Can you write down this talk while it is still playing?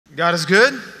God is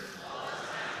good,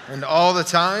 and all the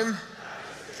time.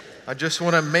 I just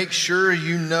want to make sure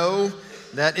you know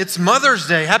that it's Mother's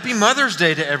Day. Happy Mother's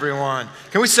Day to everyone.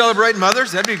 Can we celebrate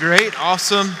mothers? That'd be great.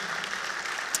 Awesome.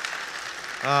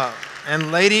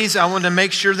 And ladies, I want to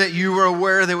make sure that you are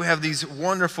aware that we have these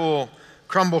wonderful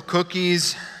crumble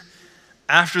cookies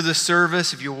after the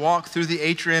service. If you walk through the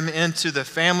atrium into the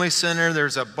family center,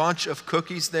 there's a bunch of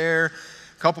cookies there,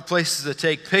 a couple places to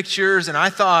take pictures. And I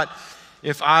thought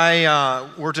if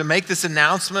I were to make this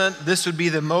announcement, this would be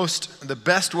the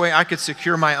best way I could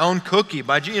secure my own cookie.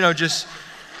 By, just,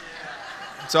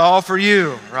 it's all for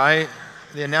you, right?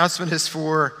 The announcement is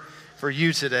for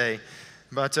you today.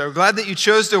 But we're glad that you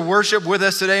chose to worship with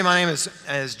us today. My name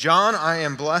is John. I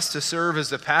am blessed to serve as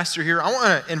the pastor here. I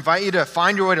want to invite you to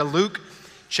find your way to Luke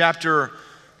chapter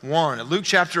 1. Luke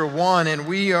chapter 1, and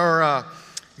we are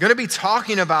going to be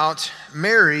talking about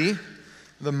Mary,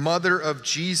 the mother of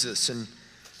Jesus. And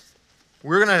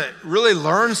we're going to really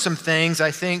learn some things, I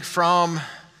think, from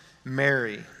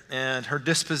Mary and her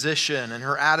disposition and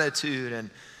her attitude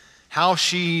and how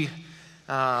she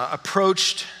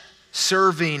approached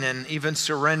serving and even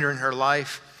surrendering her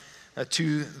life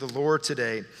to the Lord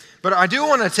today. But I do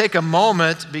want to take a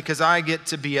moment, because I get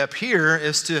to be up here,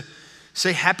 is to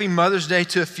say Happy Mother's Day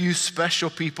to a few special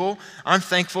people. I'm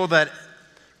thankful that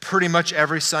pretty much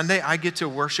every Sunday I get to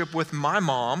worship with my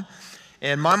mom.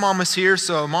 And my mom is here,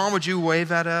 so Mom, would you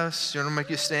wave at us? You want to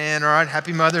make you stand? All right,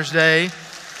 Happy Mother's Day.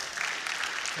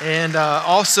 And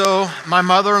also, my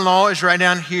mother-in-law is right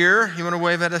down here. You want to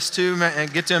wave at us too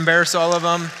and get to embarrass all of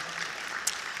them?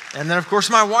 And then, of course,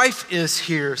 my wife is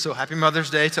here, so Happy Mother's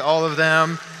Day to all of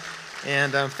them.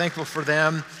 And I'm thankful for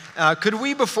them. Could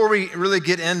we, before we really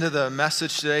get into the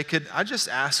message today, could I just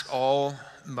ask all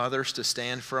mothers to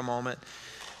stand for a moment?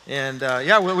 And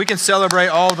we can celebrate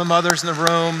all the mothers in the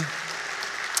room.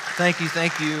 Thank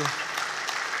you.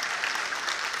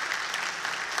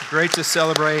 Great to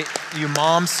celebrate you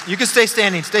moms. You can stay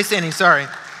standing, sorry.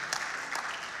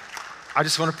 I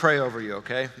just want to pray over you,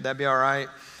 okay? That'd be all right?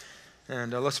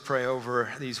 And let's pray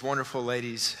over these wonderful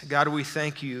ladies. God, we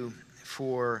thank you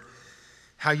for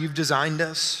how you've designed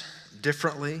us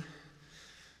differently.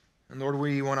 And Lord,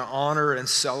 we want to honor and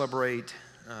celebrate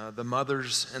the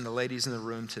mothers and the ladies in the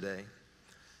room today.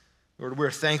 Lord,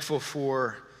 we're thankful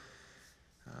for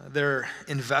their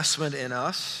investment in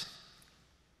us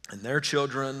and their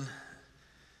children,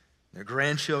 their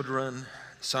grandchildren,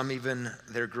 some even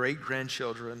their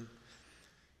great-grandchildren.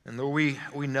 And Lord,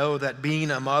 we know that being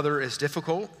a mother is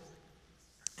difficult.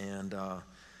 And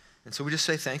so we just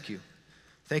say thank you.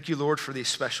 Thank you, Lord, for these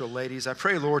special ladies. I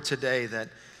pray, Lord, today that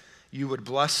you would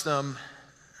bless them,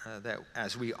 that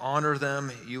as we honor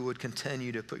them, you would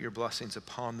continue to put your blessings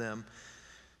upon them.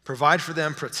 Provide for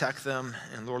them, protect them,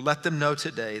 and Lord, let them know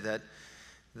today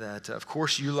that of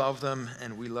course you love them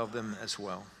and we love them as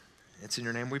well. It's in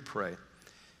your name we pray.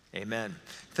 Amen.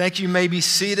 Thank you. You may be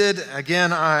seated.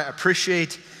 Again, I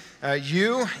appreciate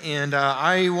you, and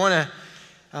I want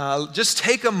to just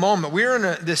take a moment. We're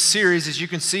in this series, as you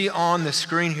can see on the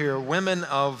screen here, Women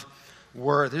of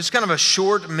Worth. It's kind of a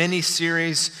short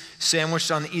mini-series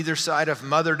sandwiched on either side of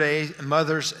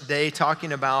Mother's Day,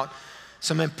 talking about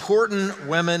some important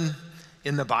women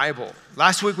in the Bible.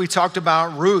 Last week we talked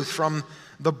about Ruth from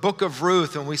the book of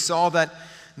Ruth, and we saw that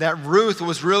Ruth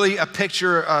was really a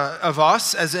picture of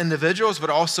us as individuals,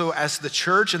 but also as the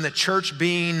church, and the church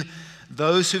being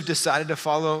those who've decided to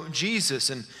follow Jesus.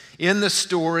 And in the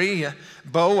story,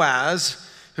 Boaz,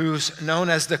 who's known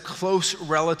as the close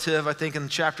relative, I think in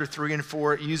chapter 3 and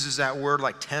 4, it uses that word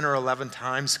like 10 or 11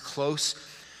 times, close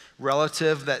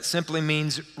relative, that simply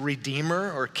means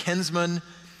redeemer or kinsman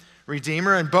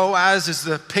redeemer. And Boaz is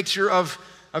the picture of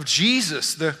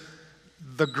Jesus, the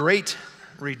great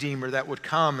redeemer that would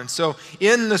come. And so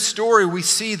in the story, we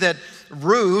see that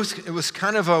Ruth, it was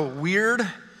kind of a weird,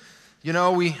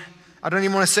 I don't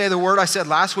even want to say the word I said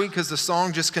last week because the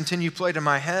song just continued to play in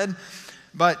my head.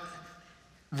 But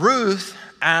Ruth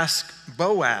asked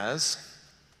Boaz,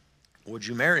 would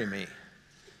you marry me?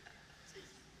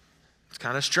 It's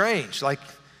kind of strange. Like,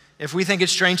 if we think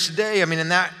it's strange today, in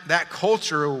that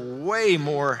culture, way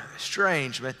more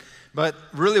strange. But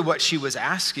really what she was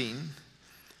asking,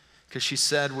 because she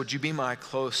said, would you be my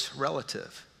close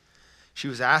relative? She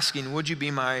was asking, would you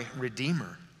be my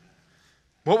redeemer?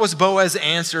 What was Boaz's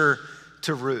answer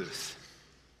to Ruth?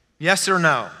 Yes or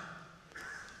no?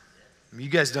 You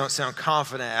guys don't sound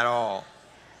confident at all.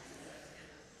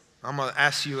 I'm going to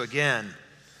ask you again.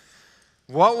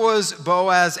 What was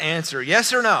Boaz's answer?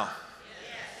 Yes or no?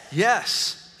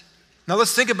 Yes. Now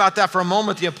let's think about that for a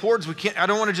moment, the importance. I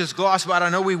don't want to just gloss about it. I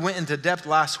know we went into depth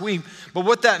last week, but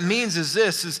what that means is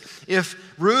this, is if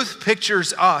Ruth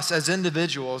pictures us as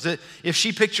individuals, if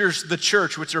she pictures the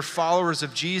church, which are followers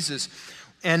of Jesus,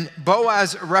 and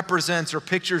Boaz represents or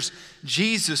pictures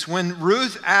Jesus, when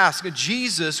Ruth asked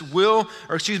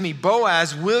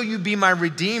Boaz, will you be my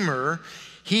redeemer?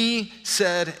 He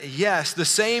said yes. The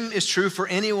same is true for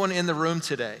anyone in the room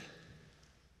today.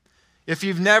 If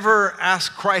you've never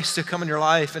asked Christ to come in your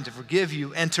life and to forgive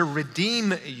you and to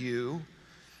redeem you,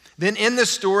 then in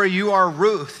this story you are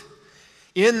Ruth.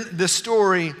 In the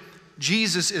story,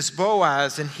 Jesus is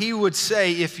Boaz, and he would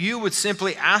say, if you would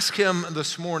simply ask him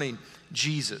this morning,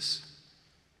 Jesus,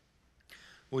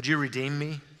 would you redeem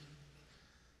me?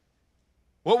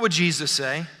 What would Jesus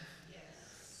say?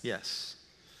 Yes.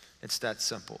 It's that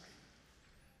simple.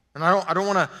 And I don't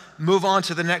want to move on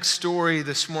to the next story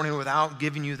this morning without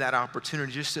giving you that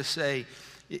opportunity just to say,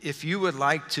 if you would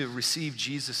like to receive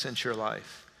Jesus into your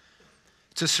life,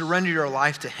 to surrender your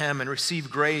life to him and receive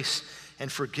grace and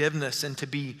forgiveness and to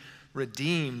be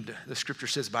redeemed, the scripture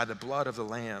says, by the blood of the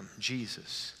Lamb,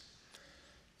 Jesus,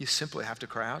 you simply have to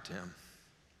cry out to him.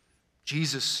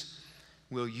 Jesus,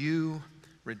 will you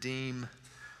redeem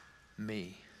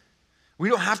me? We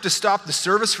don't have to stop the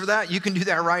service for that. You can do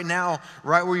that right now,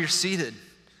 right where you're seated.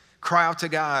 Cry out to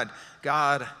God.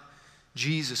 God,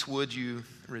 Jesus, would you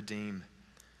redeem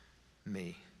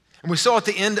me? And we saw at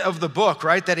the end of the book,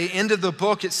 right? That at the end of the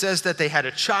book, it says that they had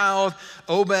a child,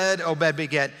 Obed. Obed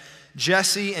begat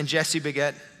Jesse, and Jesse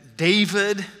begat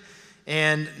David.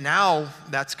 And now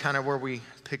that's kind of where we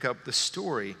pick up the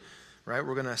story, right?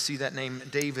 We're going to see that name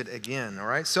David again, all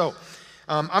right? So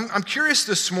I'm curious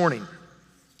this morning,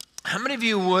 how many of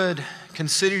you would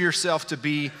consider yourself to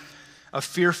be a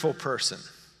fearful person?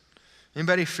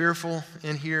 Anybody fearful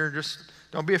in here? Just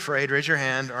don't be afraid. Raise your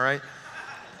hand, all right?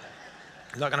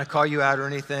 I'm not going to call you out or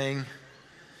anything.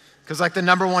 Because like the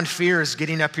number one fear is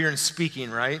getting up here and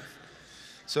speaking, right?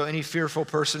 So any fearful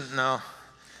person? No.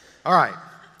 All right.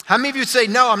 How many of you would say,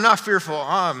 no, I'm not fearful.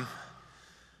 I'm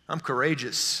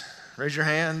courageous. Raise your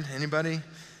hand. Anybody?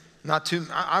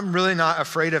 I'm really not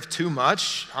afraid of too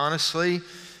much, honestly.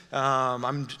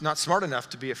 I'm not smart enough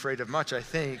to be afraid of much, I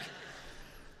think.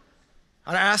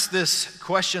 I asked this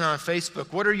question on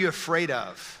Facebook, what are you afraid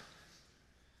of?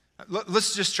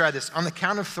 Let's just try this. On the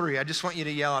count of 3, I just want you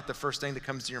to yell out the first thing that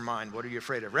comes to your mind. What are you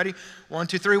afraid of? Ready? 1,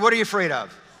 2, 3. What are you afraid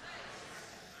of?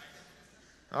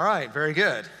 All right, very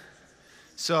good.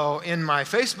 So in my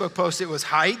Facebook post, it was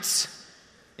heights.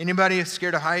 Anybody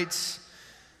scared of heights?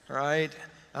 All right.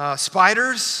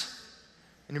 Spiders.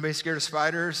 Anybody scared of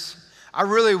spiders? I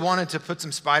really wanted to put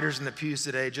some spiders in the pews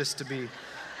today just to be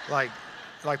like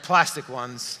plastic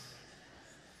ones.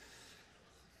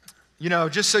 You know,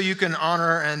 just so you can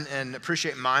honor and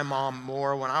appreciate my mom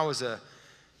more. When I was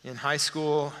in high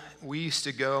school, we used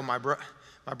to go, my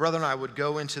brother and I would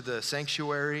go into the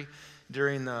sanctuary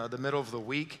during the middle of the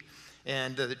week.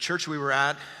 And the church we were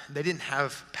at, they didn't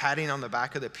have padding on the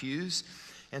back of the pews.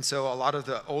 And so a lot of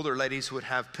the older ladies would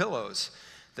have pillows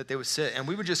that they would sit. And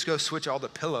we would just go switch all the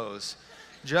pillows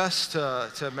just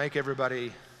to make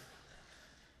everybody,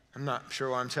 I'm not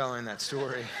sure why I'm telling that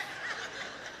story.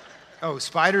 Oh,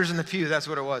 spiders in the pew, that's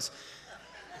what it was.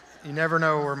 You never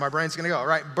know where my brain's going to go. All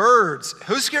right, birds.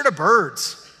 Who's scared of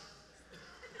birds?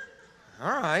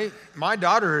 All right, my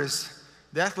daughter is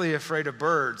deathly afraid of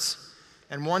birds.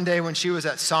 And one day when she was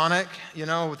at Sonic, you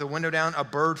know, with the window down, a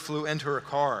bird flew into her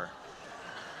car.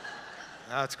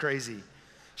 That's crazy.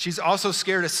 She's also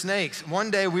scared of snakes. One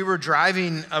day we were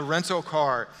driving a rental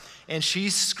car, and she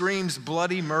screams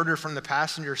bloody murder from the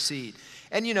passenger seat.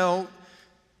 And you know,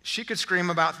 she could scream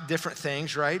about different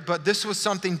things, right? But this was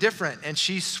something different, and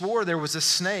she swore there was a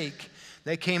snake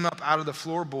that came up out of the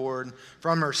floorboard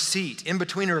from her seat, in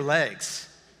between her legs.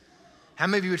 How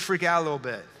many of you would freak out a little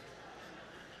bit?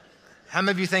 How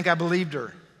many of you think I believed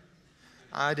her?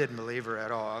 I didn't believe her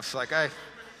at all. I was like,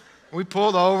 we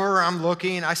pulled over, I'm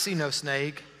looking, I see no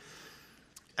snake.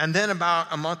 And then about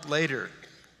a month later,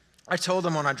 I told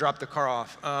him when I dropped the car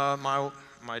off,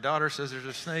 my daughter says there's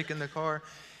a snake in the car.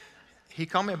 He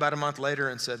called me about a month later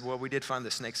and said, well, we did find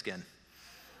the snake skin.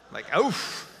 Like,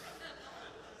 oof.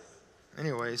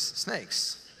 Anyways,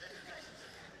 snakes.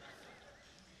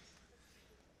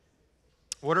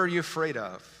 What are you afraid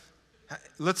of?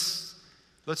 Let's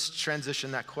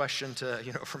transition that question to,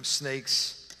 from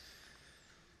snakes,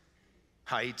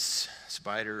 heights,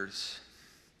 spiders.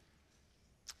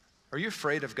 Are you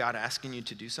afraid of God asking you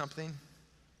to do something?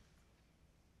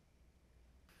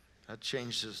 That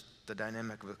changes the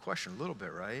dynamic of the question a little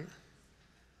bit, right?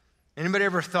 Anybody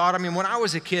ever thought, when I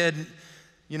was a kid,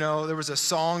 You know, there was a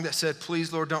song that said,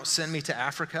 "Please, Lord, don't send me to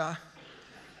Africa."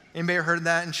 Anybody ever heard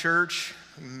that in church?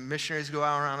 Missionaries go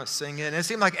out around and sing it. And it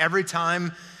seemed like every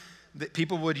time that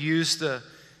people would use the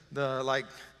like,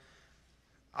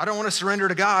 I don't want to surrender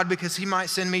to God because he might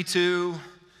send me to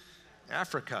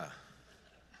Africa.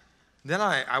 Then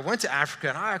I went to Africa,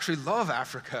 and I actually love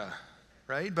Africa,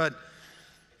 right? But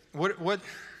what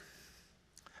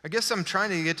I guess I'm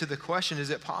trying to get to the question, is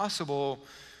it possible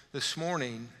this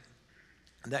morning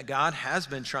that God has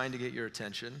been trying to get your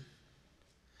attention,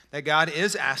 that God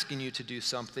is asking you to do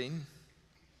something,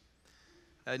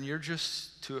 and you're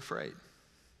just too afraid?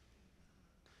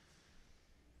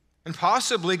 And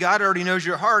possibly God already knows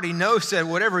your heart. He knows that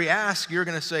whatever he asks, you're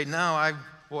going to say, no,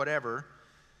 whatever.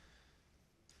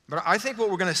 But I think what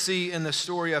we're going to see in the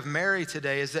story of Mary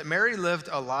today is that Mary lived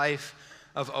a life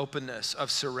of openness,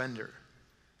 of surrender.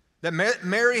 That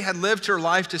Mary had lived her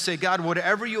life to say, God,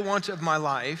 whatever you want of my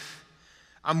life,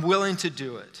 I'm willing to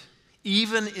do it,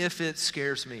 even if it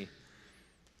scares me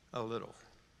a little.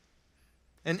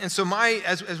 And so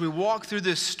as we walk through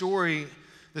this story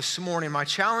this morning, my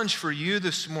challenge for you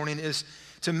this morning is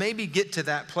to maybe get to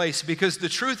that place, because the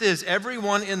truth is,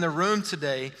 everyone in the room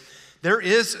today, there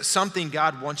is something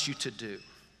God wants you to do.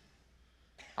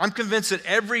 I'm convinced that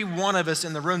every one of us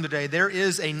in the room today, there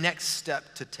is a next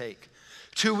step to take.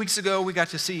 2 weeks ago, we got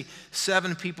to see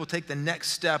 7 people take the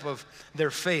next step of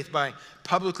their faith by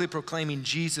publicly proclaiming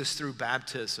Jesus through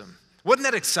baptism. Wasn't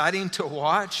that exciting to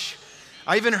watch?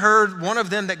 I even heard one of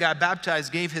them that got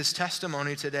baptized gave his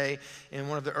testimony today in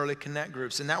one of the early Connect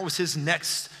groups, and that was his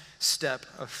next step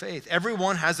of faith.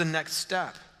 Everyone has a next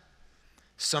step.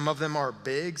 Some of them are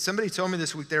big. Somebody told me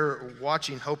this week they were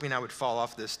watching, hoping I would fall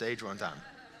off this stage one time.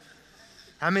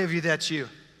 How many of you, that's you?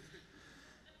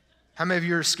 How many of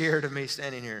you are scared of me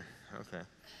standing here? Okay.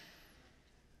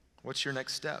 What's your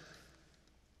next step?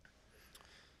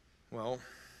 Well,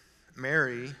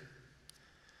 Mary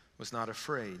was not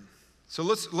afraid. So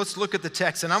let's look at the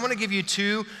text. And I'm going to give you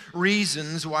 2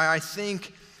 reasons why I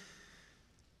think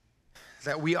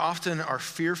that we often are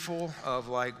fearful of,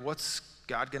 like, what's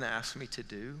God going to ask me to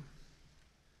do?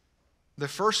 The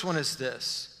first one is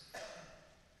this: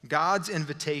 God's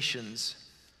invitations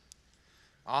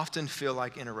often feel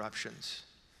like interruptions.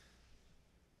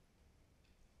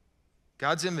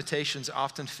 God's invitations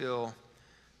often feel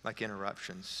like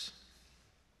interruptions.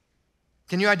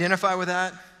 Can you identify with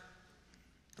that?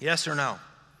 Yes or no?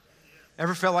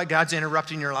 Ever felt like God's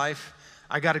interrupting your life?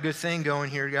 I got a good thing going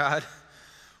here, God.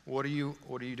 What are you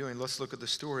doing? Let's look at the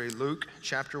story. Luke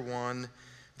chapter 1,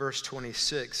 verse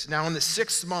 26. Now in the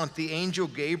 6th month, the angel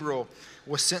Gabriel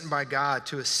was sent by God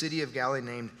to a city of Galilee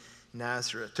named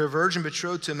Nazareth, to a virgin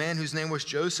betrothed to a man whose name was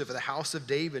Joseph, of the house of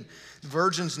David. The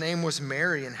virgin's name was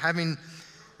Mary, and having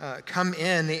come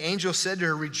in, the angel said to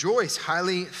her, "Rejoice,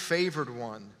 highly favored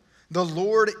one. The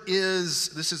Lord is,"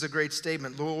 this is a great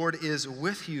statement, "the Lord is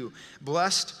with you.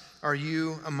 Blessed are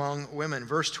you among women."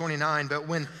 Verse 29, but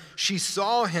when she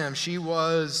saw him, she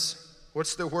was,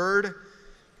 what's the word?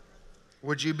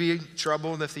 Would you be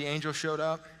troubled if the angel showed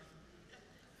up?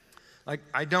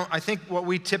 I think what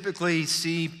we typically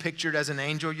see pictured as an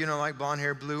angel, you know, like blonde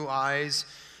hair, blue eyes,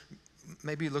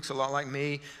 maybe looks a lot like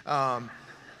me,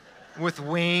 with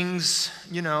wings,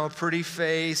 you know, pretty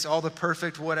face, all the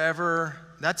perfect whatever.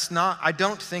 I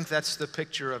don't think that's the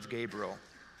picture of Gabriel.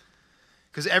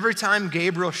 Because every time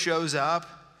Gabriel shows up,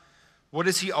 what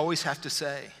does he always have to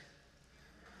say?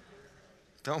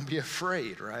 Don't be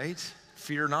afraid, right?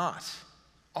 Fear not.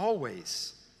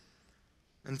 Always.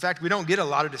 In fact, we don't get a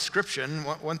lot of description.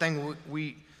 One thing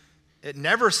it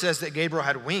never says that Gabriel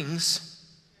had wings.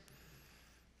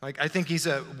 Like, I think he's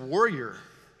a warrior.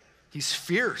 He's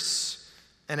fierce.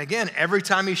 And again, every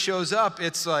time he shows up,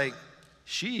 it's like,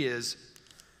 she is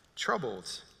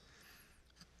troubled.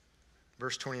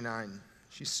 Verse 29,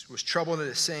 she was troubled at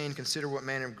his saying, "Consider what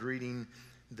manner of greeting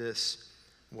this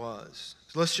was."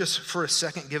 So let's just for a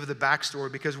second give the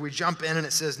backstory, because we jump in and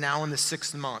it says now in the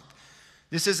 6th month.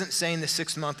 This isn't saying the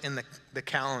 6th month in the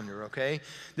calendar, okay?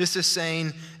 This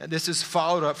is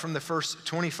followed up from the first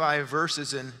 25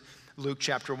 verses in Luke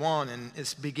chapter 1. And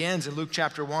it begins in Luke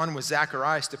chapter 1 with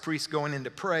Zacharias, the priest, going in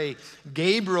to pray.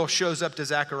 Gabriel shows up to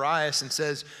Zacharias and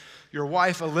says, "Your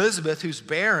wife Elizabeth, who's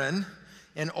barren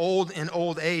in old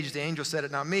age," the angel said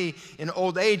it, not me, "in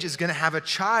old age is going to have a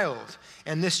child.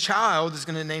 And this child is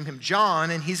going to name him John,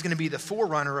 and he's going to be the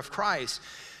forerunner of Christ."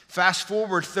 Fast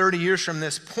forward 30 years from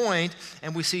this point,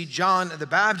 and we see John the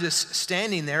Baptist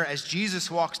standing there as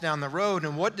Jesus walks down the road.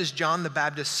 And what does John the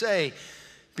Baptist say?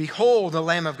 Behold, the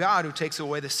Lamb of God who takes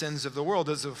away the sins of the world.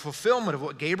 There's a fulfillment of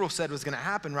what Gabriel said was going to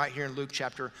happen right here in Luke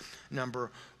chapter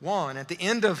number 1. At the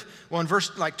end of, in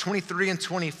verse like 23 and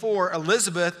 24,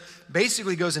 Elizabeth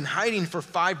basically goes in hiding for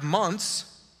 5 months.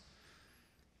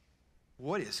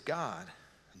 What is God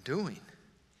doing?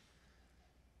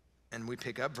 And we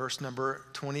pick up verse number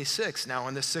 26, now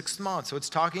in the 6th month. So it's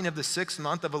talking of the 6th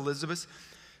month of Elizabeth's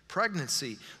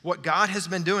pregnancy. What God has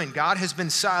been doing, God has been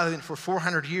silent for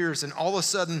 400 years, and all of a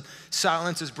sudden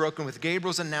silence is broken with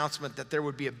Gabriel's announcement that there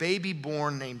would be a baby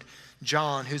born named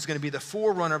John, who's going to be the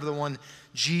forerunner of the one,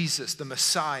 Jesus, the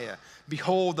Messiah.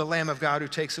 Behold, the Lamb of God who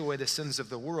takes away the sins of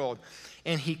the world.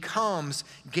 And he comes,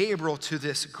 Gabriel, to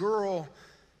this girl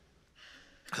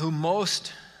who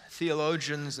most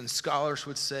theologians and scholars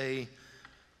would say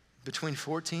between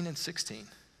 14 and 16.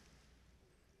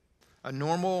 A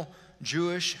normal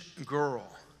Jewish girl.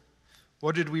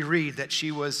 What did we read? That she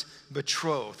was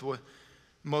betrothed.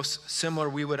 Most similar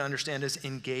we would understand as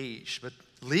engaged. But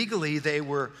legally they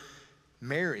were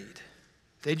married.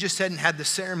 They just hadn't had the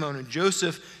ceremony.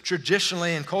 Joseph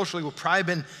traditionally and culturally would probably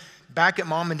been back at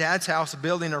mom and dad's house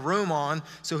building a room on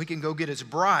so he can go get his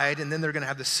bride, and then they're going to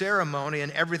have the ceremony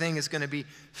and everything is going to be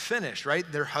finished, right?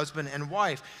 Their husband and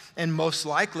wife. And most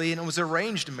likely, and it was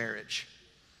arranged marriage.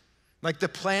 Like the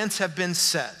plans have been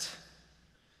set.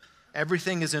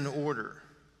 Everything is in order.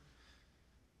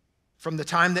 From the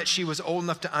time that she was old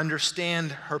enough to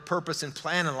understand her purpose and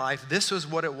plan in life, this was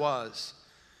what it was.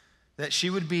 That she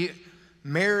would be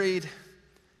married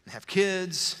and have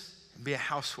kids and be a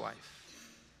housewife.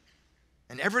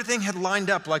 And everything had lined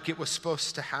up like it was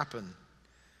supposed to happen.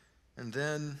 And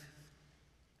then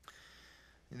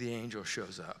the angel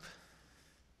shows up.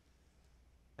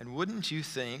 And wouldn't you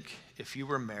think, if you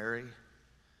were Mary,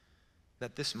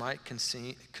 that this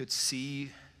could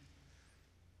see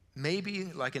maybe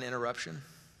like an interruption?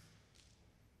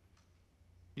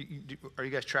 Are you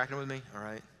guys tracking with me? All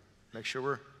right. Make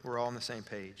sure we're all on the same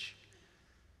page.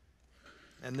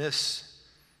 And this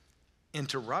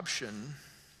interruption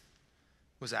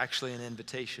was actually an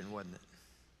invitation, wasn't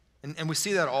it? And we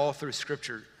see that all through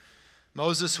Scripture.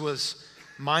 Moses was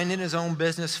minding his own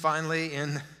business finally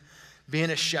in being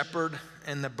a shepherd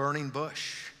in the burning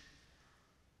bush.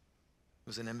 It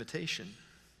was an invitation.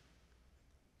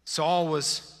 Saul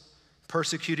was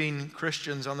persecuting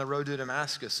Christians on the road to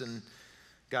Damascus, and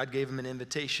God gave him an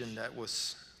invitation that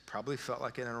was probably felt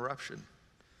like an interruption.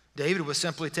 David was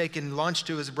simply taking lunch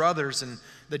to his brothers, and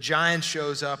the giant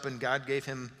shows up, and God gave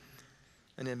him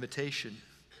an invitation.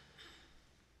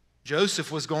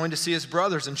 Joseph was going to see his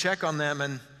brothers and check on them,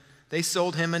 and they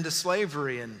sold him into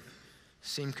slavery, and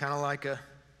seemed kind of like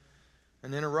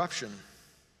an interruption.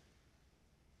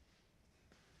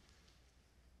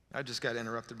 I just got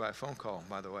interrupted by a phone call,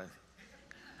 by the way.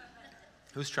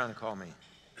 Who's trying to call me?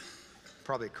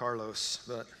 Probably Carlos,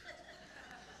 but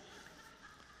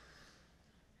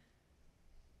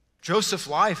Joseph's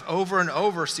life over and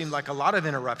over seemed like a lot of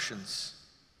interruptions.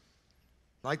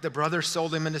 Like the brothers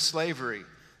sold him into slavery.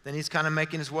 Then he's kind of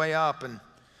making his way up, and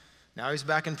now he's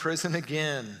back in prison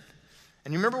again.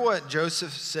 And you remember what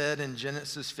Joseph said in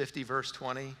Genesis 50, verse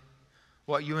 20?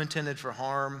 What you intended for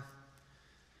harm,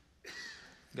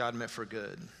 God meant for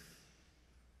good.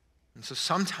 And so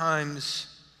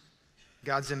sometimes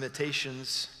God's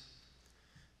invitations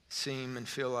seem and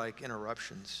feel like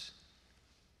interruptions.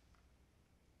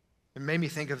 It made me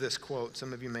think of this quote.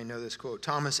 Some of you may know this quote.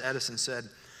 Thomas Edison said,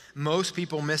 "Most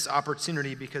people miss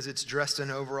opportunity because it's dressed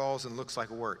in overalls and looks like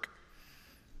work."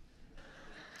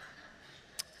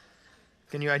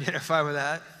 Can you identify with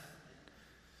that?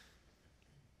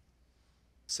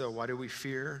 So why do we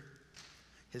fear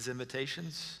his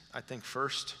invitations? I think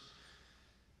first,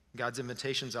 God's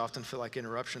invitations often feel like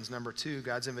interruptions. Number two,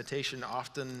 God's invitation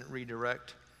often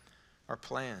redirect our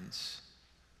plans.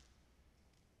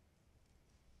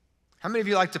 How many of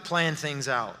you like to plan things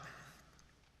out?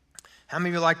 How many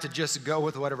of you like to just go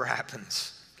with whatever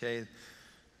happens? Okay,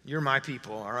 you're my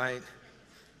people, all right?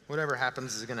 Whatever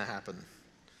happens is going to happen.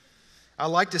 I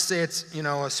like to say it's,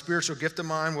 a spiritual gift of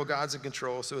mine. Well, God's in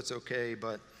control, so it's okay,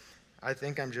 but I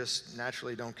think I'm just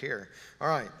naturally don't care. All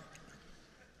right.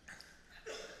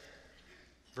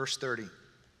 Verse 30.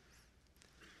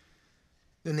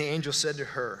 Then the angel said to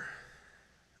her,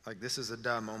 like this is a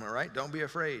dumb moment, right? Don't be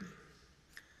afraid.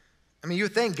 I mean, you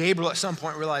would think Gabriel at some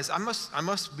point realized, I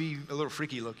must be a little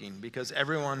freaky looking because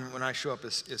everyone, when I show up,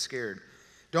 is scared.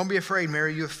 Don't be afraid,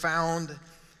 Mary. You have found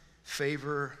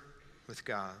favor with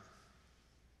God.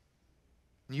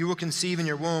 You will conceive in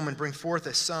your womb and bring forth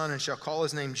a son and shall call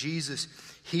his name Jesus.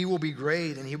 He will be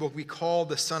great and he will be called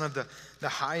the Son of the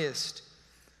Highest.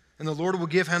 And the Lord will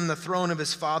give him the throne of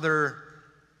his father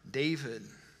David.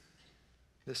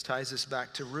 This ties us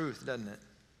back to Ruth, doesn't it?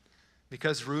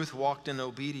 Because Ruth walked in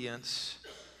obedience,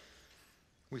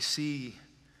 we see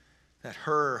that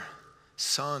her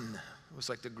son was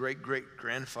like the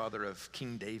great-great-grandfather of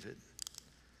King David.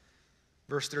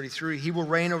 Verse 33, he will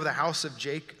reign over the house of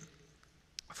Jacob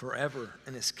forever,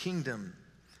 and his kingdom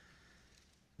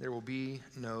there will be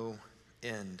no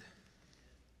end.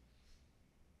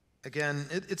 Again,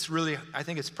 it's really, I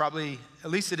think it's probably, at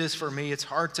least it is for me, it's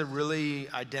hard to really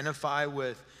identify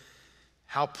with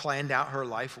how planned out her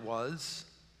life was.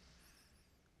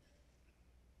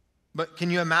 But can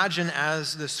you imagine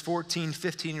as this 14,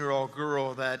 15-year-old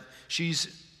girl that she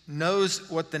knows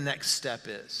what the next step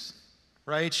is,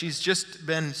 right? She's just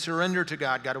been surrendered to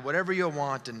God. God, whatever you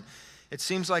want. And it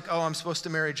seems like, oh, I'm supposed to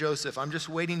marry Joseph. I'm just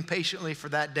waiting patiently for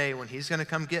that day when he's going to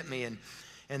come get me.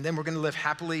 And then we're going to live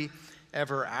happily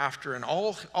ever after. And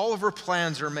all of her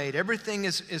plans are made. Everything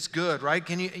is good, right?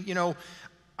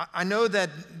 I know that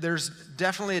there's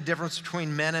definitely a difference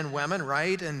between men and women,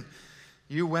 right? And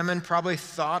you women probably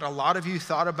a lot of you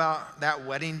thought about that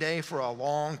wedding day for a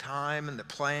long time and the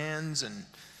plans. And,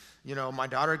 my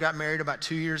daughter got married about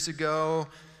 2 years ago.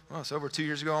 Well, it's over 2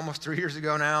 years ago, almost 3 years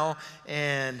ago now.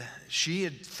 And she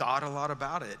had thought a lot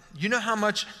about it. You know how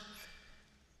much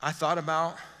I thought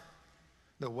about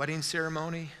the wedding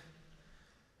ceremony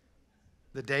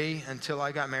the day until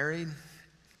I got married?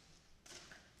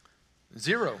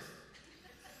 Zero.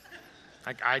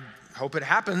 I hope it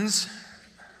happens.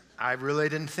 I really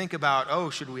didn't think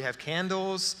about, should we have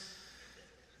candles?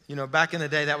 Back in the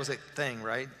day, that was a thing,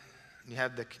 right? You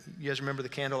guys remember the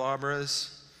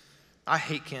candelabras? I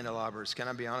hate candelabras, can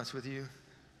I be honest with you?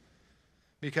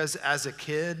 Because as a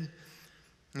kid,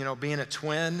 being a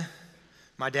twin,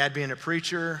 my dad being a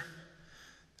preacher,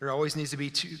 there always needs to be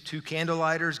two candle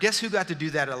lighters. Guess who got to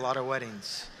do that at a lot of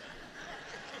weddings?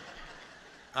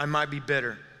 I might be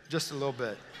bitter, just a little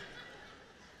bit.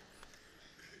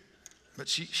 But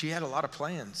she had a lot of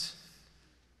plans.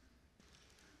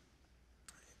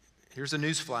 Here's a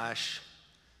news flash.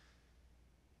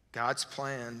 God's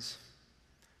plans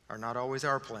are not always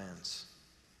our plans,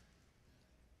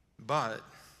 but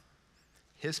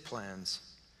his plans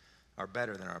are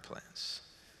better than our plans.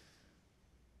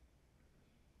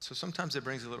 So sometimes it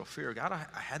brings a little fear. God,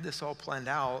 I had this all planned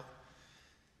out.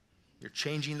 You're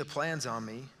changing the plans on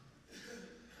me.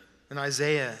 In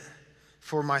Isaiah,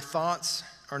 for my thoughts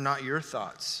are not your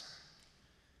thoughts,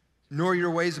 nor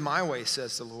your ways my ways,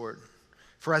 says the Lord.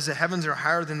 For as the heavens are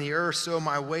higher than the earth, so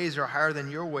my ways are higher than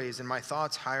your ways, and my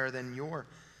thoughts higher than your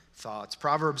thoughts.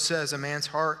 Proverbs says, a man's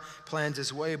heart plans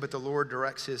his way, but the Lord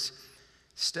directs his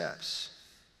steps.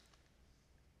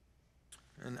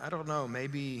 And I don't know,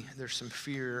 maybe there's some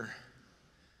fear.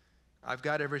 I've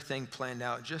got everything planned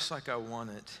out just like I want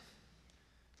it.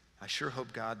 I sure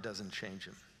hope God doesn't change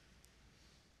them.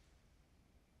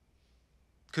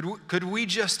 Could we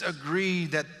just agree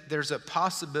that there's a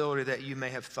possibility that you may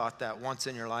have thought that once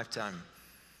in your lifetime?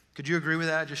 Could you agree with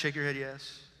that? Just shake your head,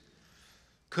 yes.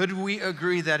 Could we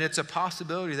agree that it's a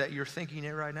possibility that you're thinking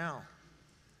it right now?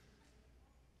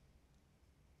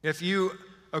 If you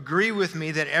agree with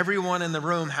me that everyone in the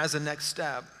room has a next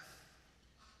step,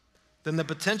 then the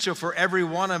potential for every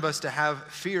one of us to have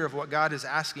fear of what God is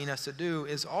asking us to do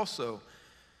is also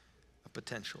a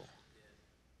potential.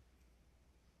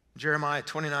 Jeremiah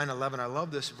 29:11, I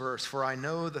love this verse. For I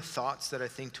know the thoughts that I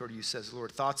think toward you, says the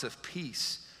Lord, thoughts of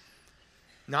peace,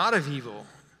 not of evil,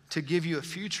 to give you a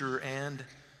future and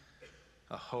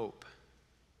a hope.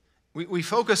 We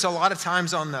focus a lot of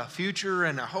times on the future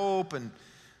and a hope, and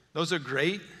those are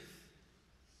great.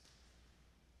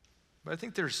 But I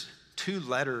think there's two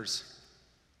letters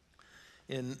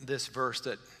in this verse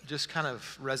that just kind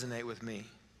of resonate with me.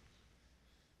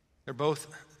 They're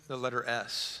both the letter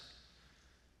S.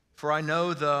 For I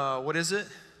know what is it?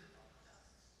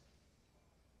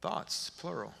 Thoughts,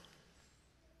 plural.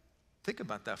 Think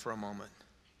about that for a moment.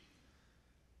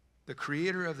 The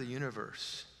creator of the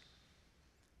universe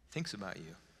thinks about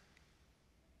you.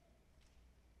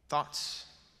 Thoughts.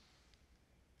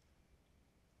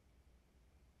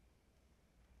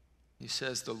 He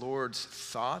says the Lord's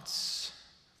thoughts,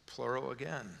 plural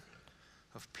again,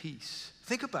 of peace.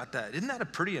 Think about that. Isn't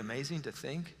that pretty amazing to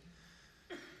think?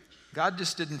 God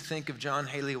just didn't think of John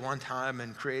Haley one time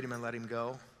and create him and let him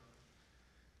go.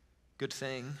 Good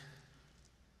thing.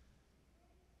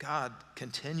 God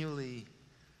continually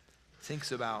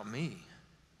thinks about me.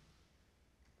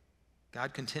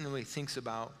 God continually thinks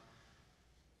about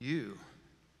you.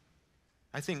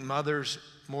 I think mothers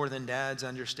more than dads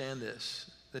understand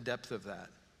this, the depth of that.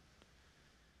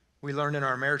 We learned in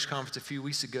our marriage conference a few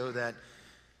weeks ago that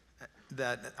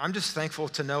that I'm just thankful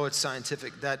to know it's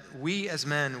scientific, that we as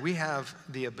men, we have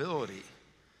the ability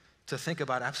to think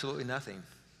about absolutely nothing.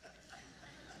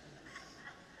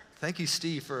 Thank you,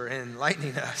 Steve, for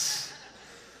enlightening us.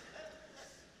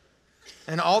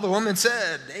 And all the women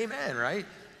said, amen, right?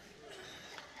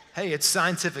 Hey, it's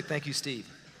scientific. Thank you, Steve.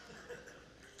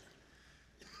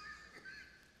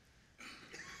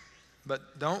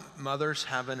 But don't mothers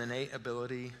have an innate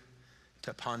ability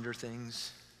to ponder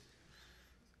things?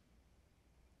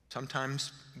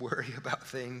 Sometimes worry about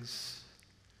things?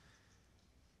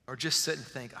 Or just sit and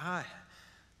think,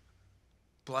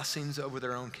 blessings over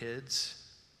their own kids?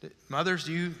 Mothers,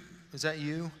 is that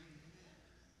you?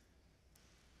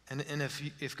 And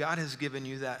if God has given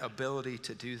you that ability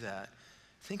to do that,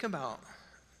 think about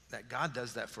that God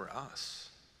does that for us.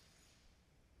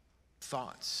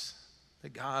 Thoughts.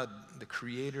 That God, the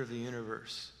creator of the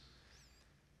universe,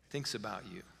 thinks about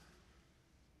you.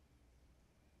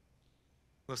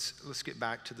 Let's get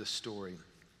back to the story.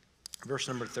 Verse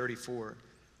number 34.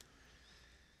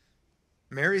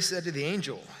 Mary said to the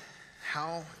angel,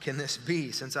 "How can this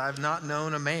be, since I have not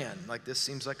known a man?" Like, this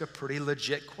seems like a pretty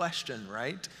legit question,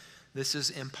 right? This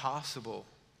is impossible.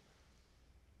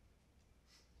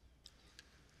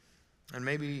 And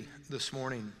maybe this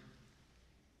morning,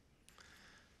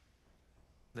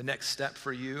 the next step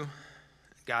for you,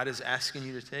 God is asking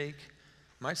you to take,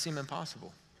 might seem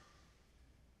impossible.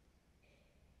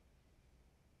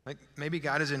 Like, maybe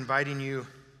God is inviting you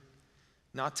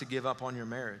not to give up on your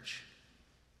marriage.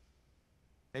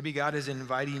 Maybe God is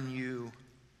inviting you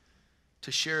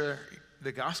to share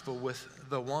the gospel with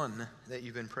the one that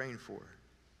you've been praying for.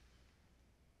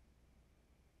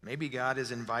 Maybe God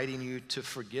is inviting you to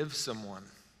forgive someone.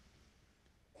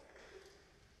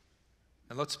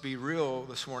 And let's be real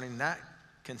this morning, that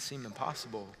can seem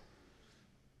impossible,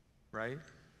 right?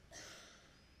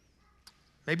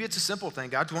 Maybe it's a simple thing.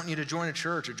 God's wanting you to join a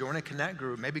church or join a connect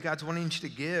group. Maybe God's wanting you to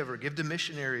give or give to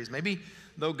missionaries. Maybe,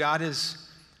 though, God is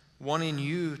wanting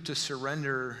you to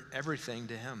surrender everything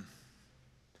to him.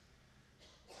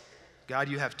 God,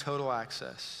 you have total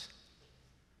access.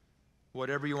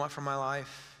 Whatever you want from my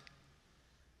life,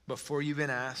 before you've been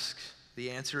asked,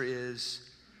 the answer is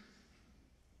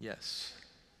yes.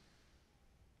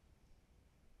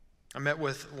 I met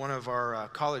with one of our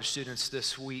college students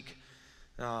this week,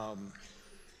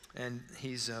 and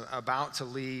he's about to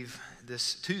leave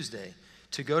this Tuesday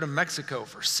to go to Mexico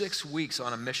for 6 weeks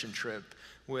on a mission trip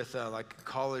with like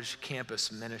college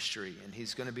campus ministry, and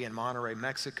he's going to be in Monterrey,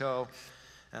 Mexico.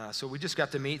 So we just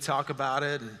got to meet, talk about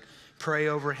it, and pray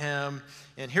over him.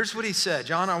 And here's what he said: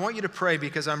 "John, I want you to pray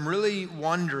because I'm really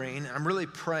wondering, I'm really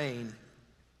praying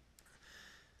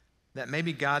that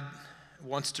maybe God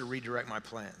wants to redirect my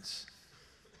plans.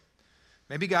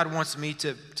 Maybe God wants me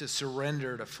to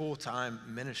surrender to full-time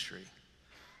ministry."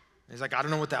 And he's like, "I don't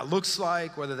know what that looks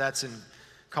like, whether that's in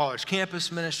college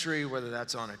campus ministry, whether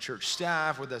that's on a church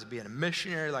staff, whether that's being a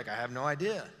missionary. Like, I have no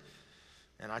idea."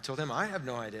 And I told him, I have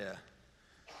no idea.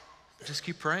 Just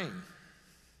keep praying.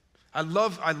 I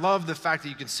love the fact that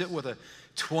you can sit with a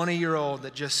 20-year-old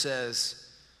that just says,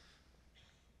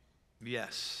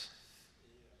 yes,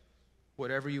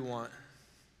 whatever you want,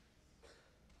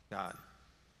 God,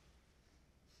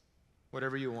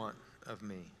 whatever you want of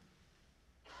me.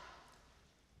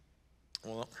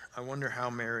 Well, I wonder how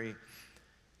Mary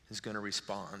is going to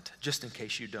respond, just in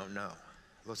case you don't know.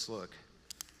 Let's look.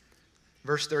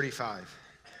 Verse 35.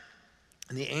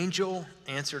 "And the angel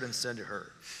answered and said to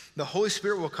her, 'The Holy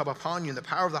Spirit will come upon you, and the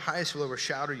power of the highest will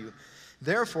overshadow you.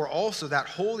 Therefore also that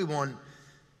Holy One,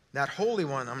 I'm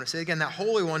going to say it again, that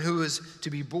Holy One who is to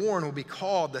be born will be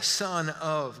called the Son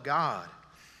of God.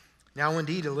 Now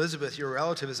indeed, Elizabeth, your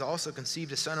relative, has also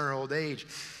conceived a son in her old age,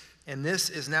 and this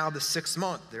is now the 6th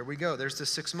month.'" There we go. There's the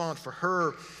 6th month for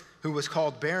her who was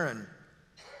called barren.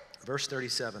 Verse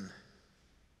 37.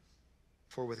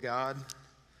 "For with God..."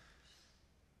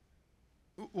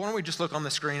 Why don't we just look on the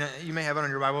screen? You may have it on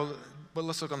your Bible, but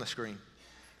let's look on the screen.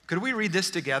 Could we read this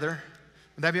together?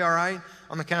 Would that be all right?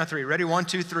 On the count of 3. Ready? 1,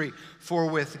 2, 3. "For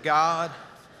with God..."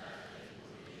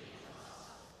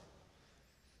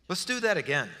 Let's do that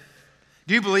again.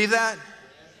 Do you believe that?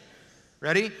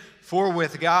 Ready? "For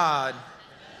with God..."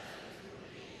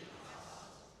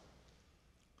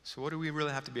 So what do we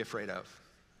really have to be afraid of?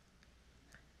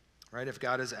 Right? If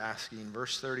God is asking,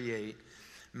 verse 38,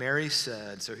 Mary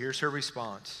said, so here's her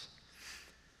response: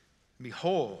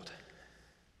 "Behold,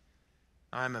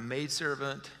 I am a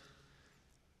maidservant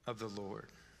of the Lord."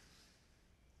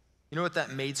 You know what that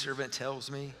maidservant tells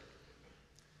me?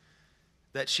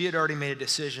 That she had already made a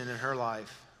decision in her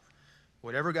life.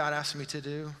 Whatever God asked me to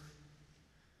do,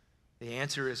 the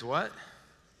answer is what?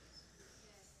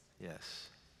 Yes.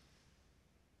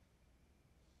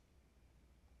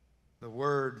 The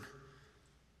word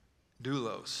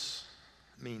doulos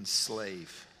means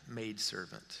slave,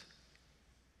 maidservant.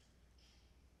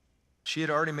 She had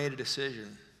already made a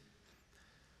decision.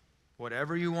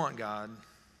 Whatever you want, God,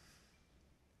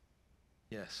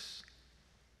 yes.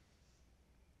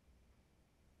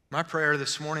 My prayer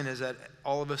this morning is that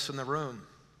all of us in the room,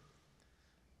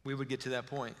 we would get to that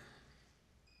point.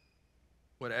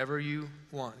 Whatever you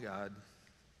want, God,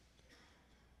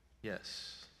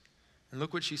 yes. And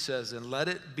look what she says, and let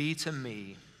it be to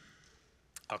me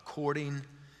according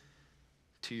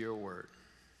to your word.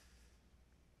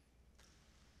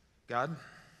 God,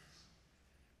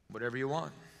 whatever you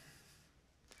want,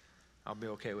 I'll be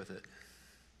okay with it.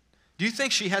 Do you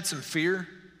think she had some fear?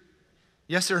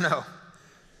 Yes or no?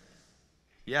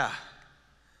 Yeah.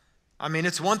 I mean,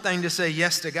 it's one thing to say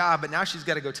yes to God, but now she's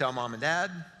got to go tell mom and dad.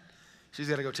 She's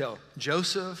got to go tell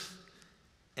Joseph.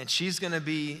 And she's going to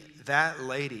be that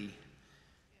lady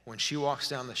when she walks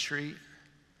down the street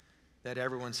that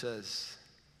everyone says,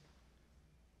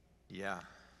 yeah,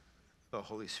 the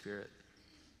Holy Spirit.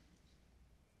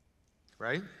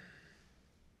 Right?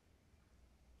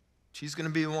 She's going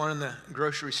to be the one in the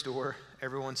grocery store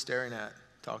everyone's staring at,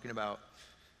 talking about.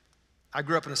 I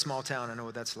grew up in a small town. I know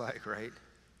what that's like, right?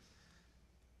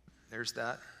 There's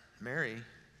that Mary.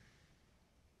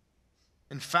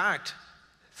 In fact,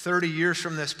 30 years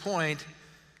from this point,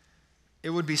 it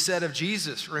would be said of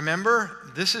Jesus,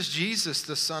 remember, this is Jesus,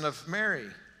 the son of Mary.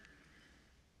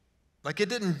 Like it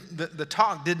didn't, the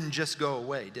talk didn't just go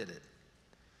away, did it?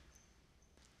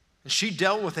 And she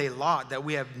dealt with a lot that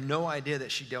we have no idea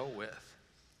that she dealt with.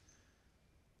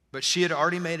 But she had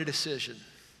already made a decision.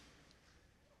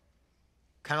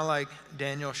 Kind of like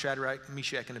Daniel, Shadrach,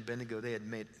 Meshach, and Abednego, they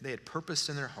had purpose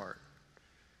in their heart.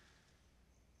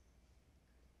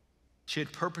 She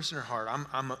had purpose in her heart.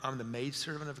 I'm the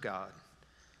maidservant of God.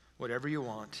 Whatever you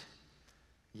want,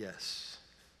 yes.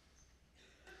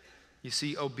 You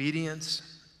see, obedience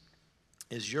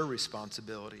is your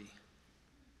responsibility.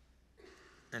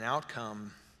 An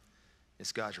outcome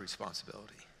is God's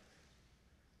responsibility.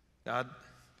 God,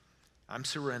 I'm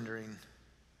surrendering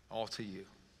all to you.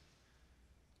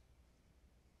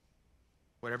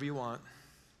 Whatever you want,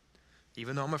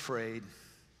 even though I'm afraid.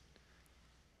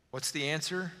 What's the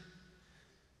answer?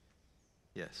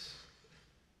 Yes.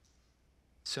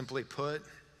 Simply put,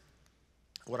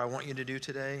 what I want you to do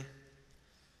today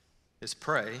is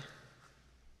pray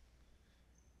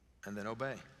and then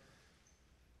obey.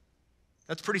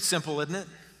 That's pretty simple, isn't it?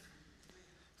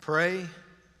 Pray,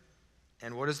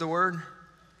 and what is the word?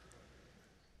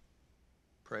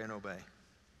 Pray and obey. I'm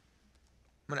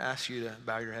going to ask you to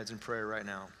bow your heads in prayer right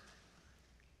now.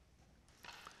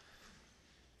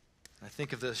 I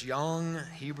think of this young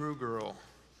Hebrew girl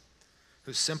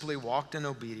who simply walked in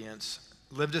obedience,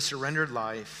 lived a surrendered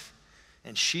life,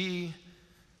 and she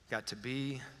got to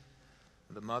be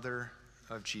the mother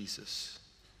of Jesus.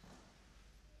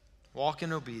 Walk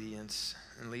in obedience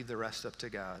and leave the rest up to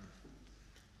God.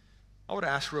 I would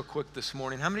ask real quick this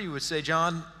morning, how many of you would say,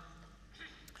 John,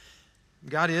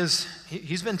 God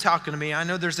He's been talking to me. I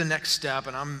know there's a next step,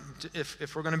 and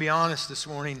if we're going to be honest this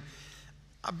morning,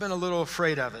 I've been a little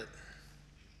afraid of it.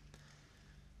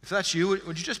 If that's you,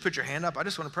 would you just put your hand up? I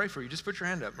just want to pray for you. Just put your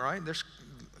hand up, right? There's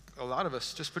a lot of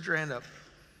us. Just put your hand up.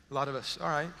 A lot of us. All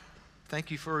right. Thank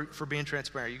you for being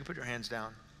transparent. You can put your hands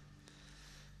down.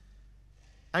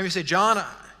 I'm going to say, John,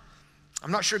 I'm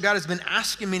not sure God has been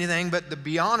asking me anything, but to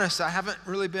be honest, I haven't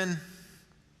really been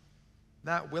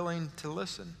that willing to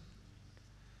listen.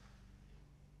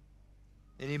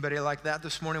 Anybody like that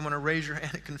this morning want to raise your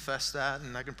hand and confess that,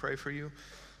 and I can pray for you?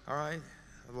 All right.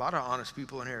 A lot of honest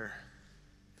people in here.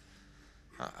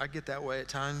 I get that way at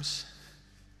times.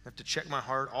 I have to check my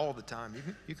heart all the time.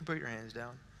 You can put your hands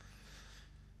down.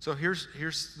 So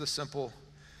here's the simple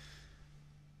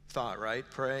thought, right?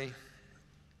 Pray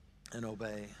and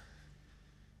obey.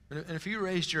 And if you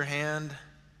raised your hand,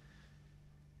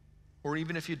 or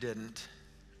even if you didn't,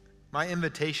 my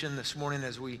invitation this morning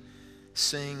as we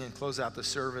sing and close out the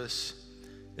service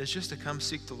is just to come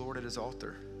seek the Lord at his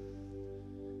altar.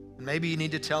 And maybe you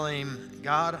need to tell him,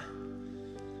 God,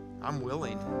 I'm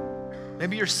willing.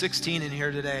 Maybe you're 16 in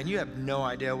here today and you have no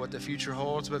idea what the future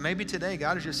holds, but maybe today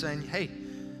God is just saying, hey,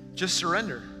 just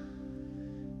surrender.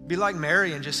 Be like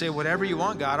Mary and just say, whatever you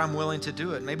want, God, I'm willing to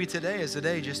do it. Maybe today is the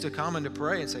day just to come and to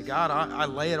pray and say, God, I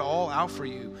lay it all out for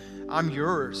you. I'm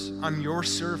yours. I'm your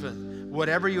servant.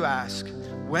 Whatever you ask,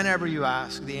 whenever you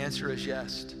ask, the answer is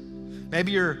yes.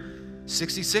 Maybe you're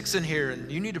 66 in here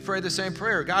and you need to pray the same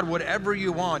prayer. God, whatever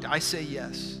you want, I say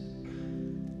yes.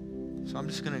 So I'm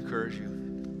just going to encourage you.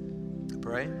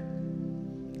 pray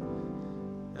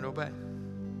and obey.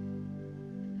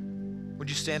 Would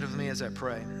you stand with me as I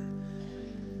pray?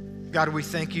 God, we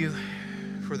thank you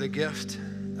for the gift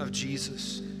of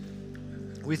Jesus.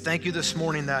 We thank you this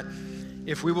morning that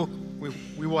if we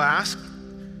will ask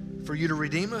for you to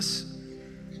redeem us,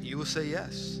 you will say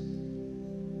yes.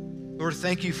 Lord,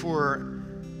 thank you for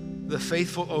the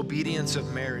faithful obedience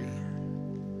of Mary.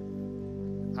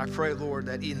 I pray, Lord,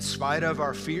 that in spite of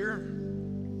our fear,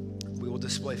 we will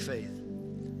display faith.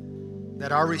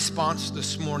 That our response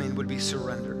this morning would be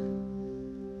surrender.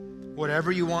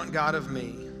 Whatever you want, God, of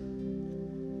me,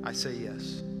 I say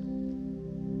yes.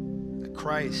 That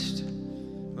Christ,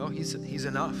 well, he's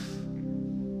enough.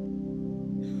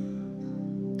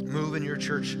 Move in your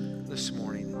church this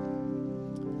morning.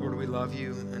 Lord, we love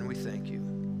you and we thank you.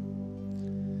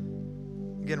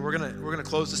 Again, we're gonna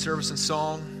close the service in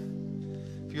song.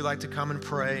 If you'd like to come and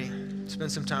pray,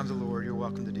 spend some time with the Lord, you're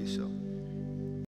welcome to do so.